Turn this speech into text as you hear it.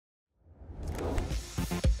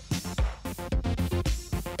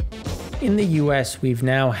In the US, we've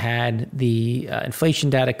now had the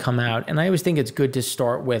inflation data come out, and I always think it's good to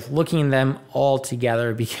start with looking at them all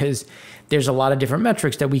together because there's a lot of different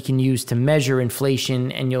metrics that we can use to measure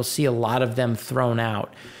inflation, and you'll see a lot of them thrown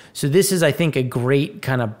out. So this is, I think, a great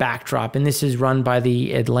kind of backdrop, and this is run by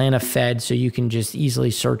the Atlanta Fed, so you can just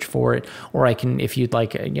easily search for it, or I can, if you'd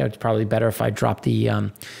like, it's probably better if I drop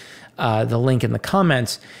the link in the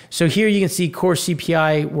comments. So here you can see core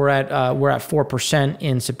CPI, we're at 4%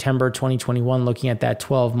 in September 2021, looking at that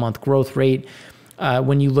 12-month growth rate.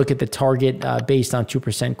 When you look at the target based on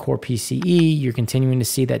 2% core PCE, you're continuing to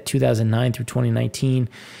see that 2009 through 2019,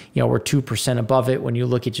 we're 2% above it when you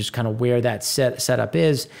look at just kind of where that setup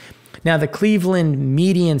is. Now, the Cleveland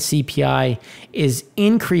median CPI is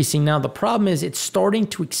increasing. Now, the problem is it's starting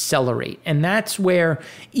to accelerate. And that's where,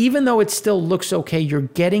 even though it still looks okay, you're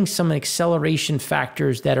getting some acceleration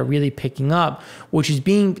factors that are really picking up, which is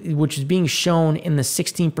being shown in the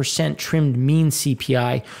 16% trimmed mean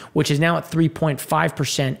CPI, which is now at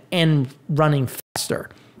 3.5% and running faster.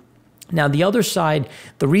 Now, the other side,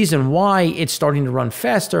 the reason why it's starting to run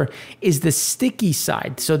faster is the sticky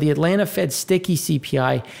side. So the Atlanta Fed sticky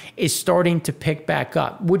CPI is starting to pick back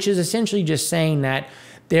up, which is essentially just saying that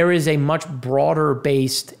there is a much broader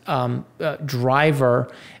based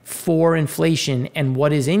driver for inflation, and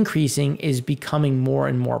what is increasing is becoming more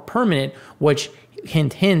and more permanent, which,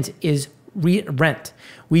 hint, hint, is rent.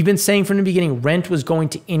 We've been saying from the beginning, rent was going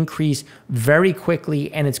to increase very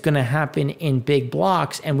quickly, and it's going to happen in big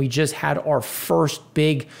blocks. And we just had our first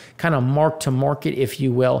big kind of mark to market, if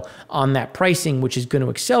you will, on that pricing, which is going to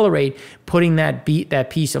accelerate, putting that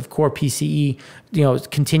piece of core PCE,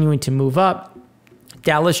 continuing to move up.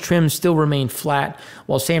 Dallas trims still remained flat,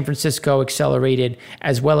 while San Francisco accelerated,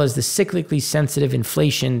 as well as the cyclically sensitive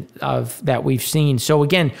inflation that we've seen. So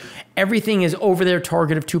again, everything is over their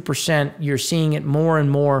target of 2%. You're seeing it more and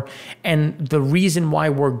more. And the reason why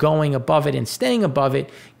we're going above it and staying above it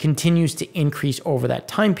continues to increase over that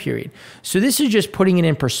time period. So this is just putting it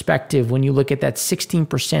in perspective when you look at that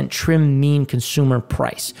 16% trim mean consumer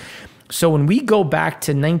price. So when we go back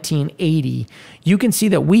to 1980, you can see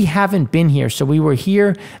that we haven't been here. So we were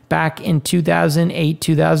here back in 2008,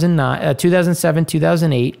 2009, 2007,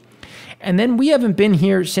 2008. And then we haven't been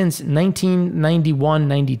here since 1991,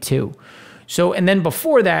 92. So, and then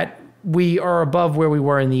before that, we are above where we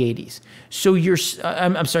were in the 80s. So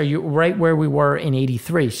you're right where we were in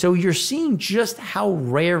 83. So you're seeing just how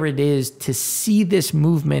rare it is to see this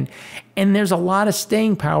movement. And there's a lot of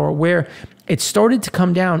staying power where it started to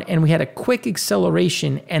come down and we had a quick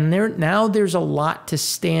acceleration, and now there's a lot to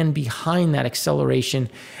stand behind that acceleration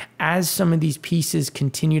as some of these pieces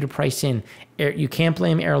continue to price in. You can't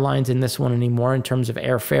blame airlines in this one anymore in terms of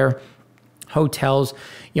airfare. Hotels,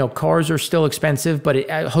 cars are still expensive,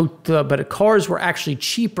 but cars were actually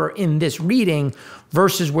cheaper in this reading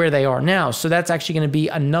versus where they are now. So that's actually going to be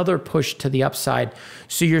another push to the upside.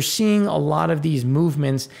 So you're seeing a lot of these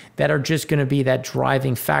movements that are just going to be that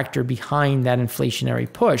driving factor behind that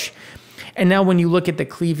inflationary push. And now when you look at the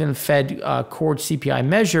Cleveland Fed core CPI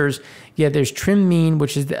measures, there's trim mean,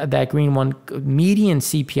 which is that green one, median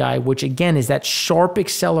CPI, which again is that sharp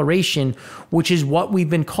acceleration, which is what we've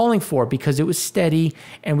been calling for because it was steady.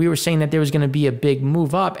 And we were saying that there was going to be a big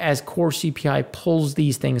move up as core CPI pulls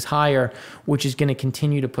these things higher, which is going to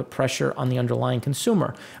continue to put pressure on the underlying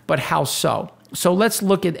consumer. But how so? So let's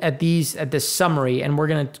look at this summary, and we're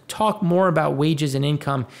going to talk more about wages and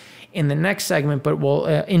income in the next segment, but we'll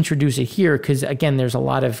introduce it here because, again, there's a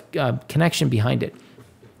lot of connection behind it.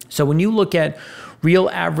 So when you look at real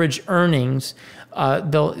average earnings,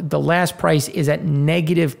 the last price is at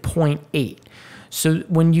negative 0.8. So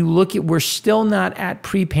when you look at, we're still not at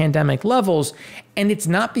pre-pandemic levels, and it's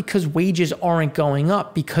not because wages aren't going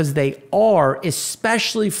up, because they are,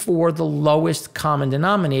 especially for the lowest common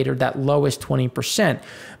denominator, that lowest 20%.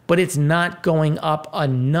 But it's not going up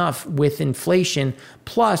enough with inflation.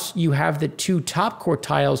 Plus, you have the two top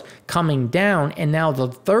quartiles coming down, and now the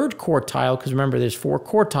third quartile, because remember, there's 4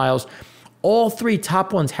 quartiles, all 3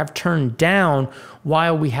 top ones have turned down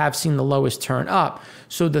while we have seen the lowest turn up.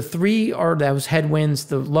 So the 3 are those headwinds,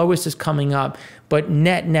 the lowest is coming up, but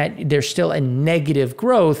net, there's still a negative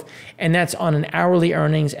growth, and that's on an hourly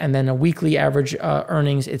earnings, and then a weekly average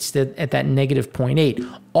earnings, it's at that negative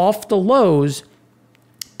 0.8. Off the lows,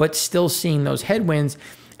 but still seeing those headwinds,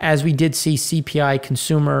 as we did see CPI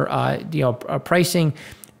consumer pricing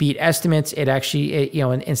beat estimates. It actually,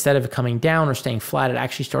 instead of coming down or staying flat, it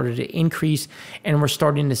actually started to increase, and we're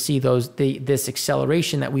starting to see this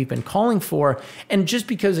acceleration that we've been calling for. And just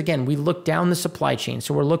because, again, we look down the supply chain,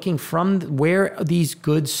 so we're looking from where these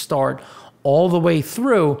goods start all the way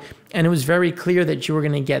through, and it was very clear that you were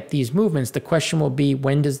going to get these movements. The question will be,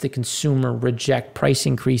 when does the consumer reject price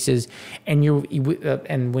increases? And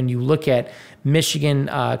and when you look at Michigan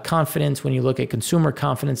confidence, when you look at consumer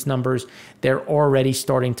confidence numbers, they're already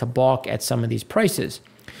starting to balk at some of these prices.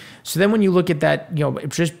 So then when you look at that,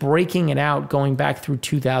 just breaking it out, going back through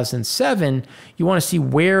 2007, you want to see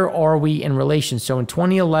where are we in relation. So in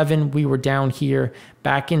 2011, we were down here.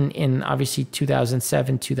 Back in obviously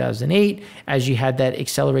 2007, 2008, as you had that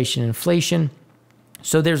acceleration in inflation.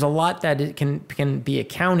 So there's a lot that it can be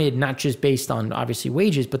accounted, not just based on obviously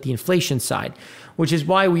wages, but the inflation side, which is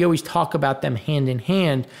why we always talk about them hand in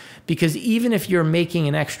hand, because even if you're making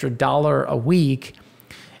an extra $1 a week,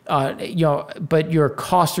 but your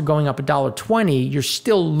costs are going up $1.20, you're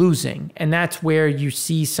still losing. And that's where you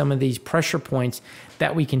see some of these pressure points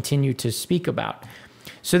that we continue to speak about.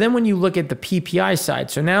 So then when you look at the PPI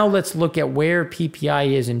side, so now let's look at where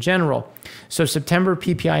PPI is in general. So September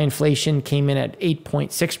PPI inflation came in at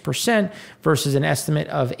 8.6% versus an estimate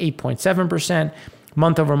of 8.7%.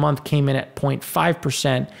 Month over month came in at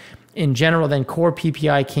 0.5%. In general, then core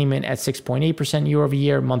PPI came in at 6.8% year over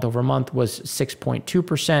year. Month over month was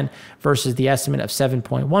 6.2% versus the estimate of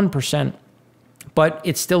 7.1%. But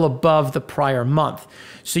it's still above the prior month.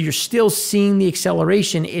 So you're still seeing the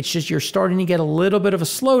acceleration. It's just you're starting to get a little bit of a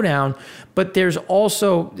slowdown, but there's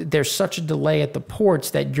such a delay at the ports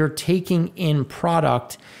that you're taking in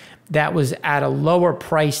product that was at a lower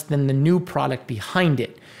price than the new product behind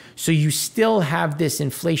it. So you still have this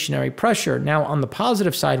inflationary pressure. Now, on the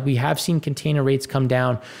positive side, we have seen container rates come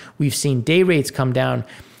down. We've seen day rates come down,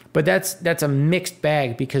 but that's a mixed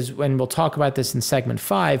bag, because when we'll talk about this in segment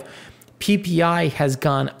 5, PPI has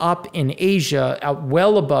gone up in Asia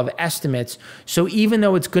well above estimates. So even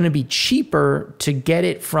though it's going to be cheaper to get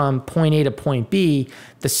it from point A to point B,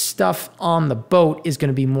 the stuff on the boat is going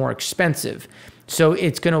to be more expensive. So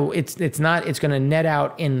it's going to net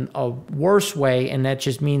out in a worse way, and that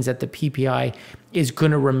just means that the PPI is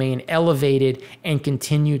going to remain elevated and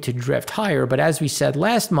continue to drift higher. But as we said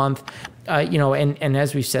last month, and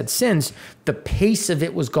as we've said since, the pace of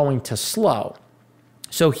it was going to slow.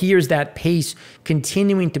 So here's that pace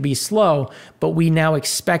continuing to be slow, but we now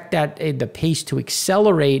expect that the pace to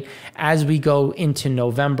accelerate as we go into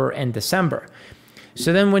November and December.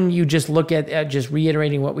 So then when you just look at just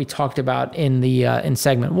reiterating what we talked about in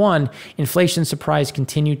segment 1, inflation surprise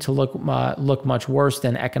continued to look much worse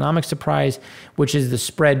than economic surprise, which is the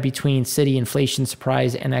spread between city inflation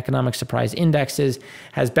surprise and economic surprise indexes,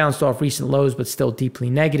 has bounced off recent lows but still deeply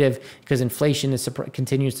negative, because inflation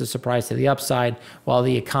continues to surprise to the upside while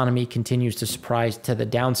the economy continues to surprise to the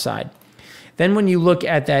downside. Then when you look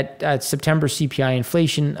at that September CPI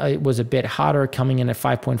inflation, it was a bit hotter, coming in at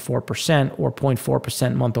 5.4% or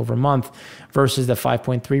 0.4% month over month versus the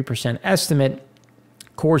 5.3% estimate.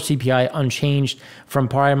 Core CPI unchanged from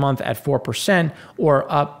prior month at 4%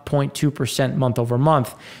 or up 0.2% month over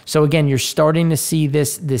month. So again, you're starting to see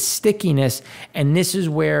this stickiness, and this is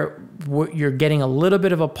where you're getting a little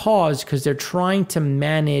bit of a pause, because they're trying to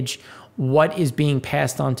manage what is being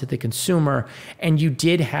passed on to the consumer. And you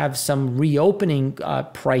did have some reopening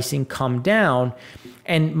pricing come down.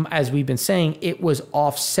 And as we've been saying, it was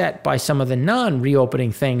offset by some of the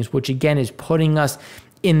non-reopening things, which again is putting us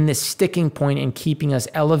in this sticking point and keeping us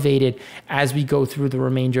elevated as we go through the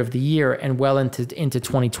remainder of the year and well into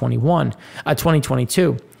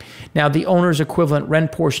 2022. Now, the owner's equivalent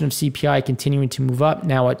rent portion of CPI continuing to move up,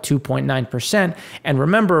 now at 2.9%. And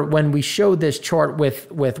remember, when we showed this chart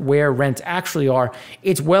with where rents actually are,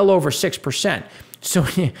 it's well over 6%. So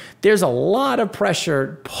there's a lot of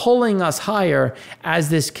pressure pulling us higher as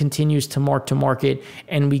this continues to mark to market,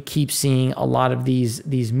 and we keep seeing a lot of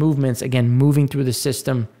these movements, again, moving through the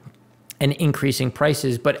system and increasing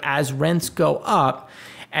prices. But as rents go up,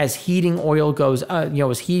 as heating oil goes up,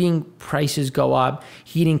 as heating prices go up,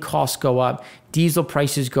 heating costs go up, diesel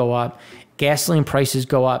prices go up, gasoline prices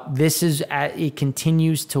go up, it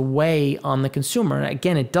continues to weigh on the consumer. And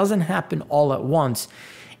again, it doesn't happen all at once.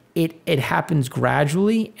 It happens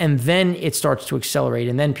gradually, and then it starts to accelerate.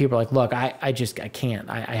 And then people are like, look, I can't,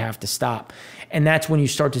 I have to stop. And that's when you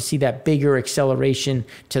start to see that bigger acceleration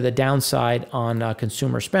to the downside on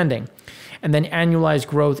consumer spending. And then annualized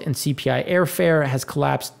growth in CPI airfare has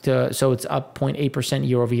collapsed, so it's up 0.8%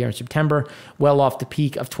 year over year in September, well off the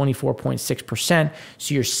peak of 24.6%.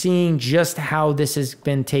 So you're seeing just how this has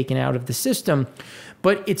been taken out of the system.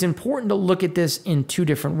 But it's important to look at this in two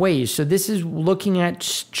different ways. So this is looking at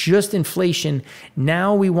just inflation.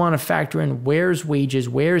 Now we want to factor in where's wages,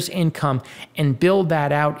 where's income, and build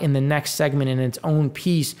that out in the next segment in its own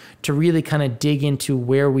piece to really kind of dig into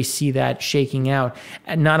where we see that shaking out,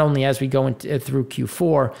 and not only as we go into, through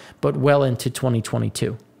Q4, but well into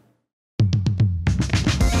 2022.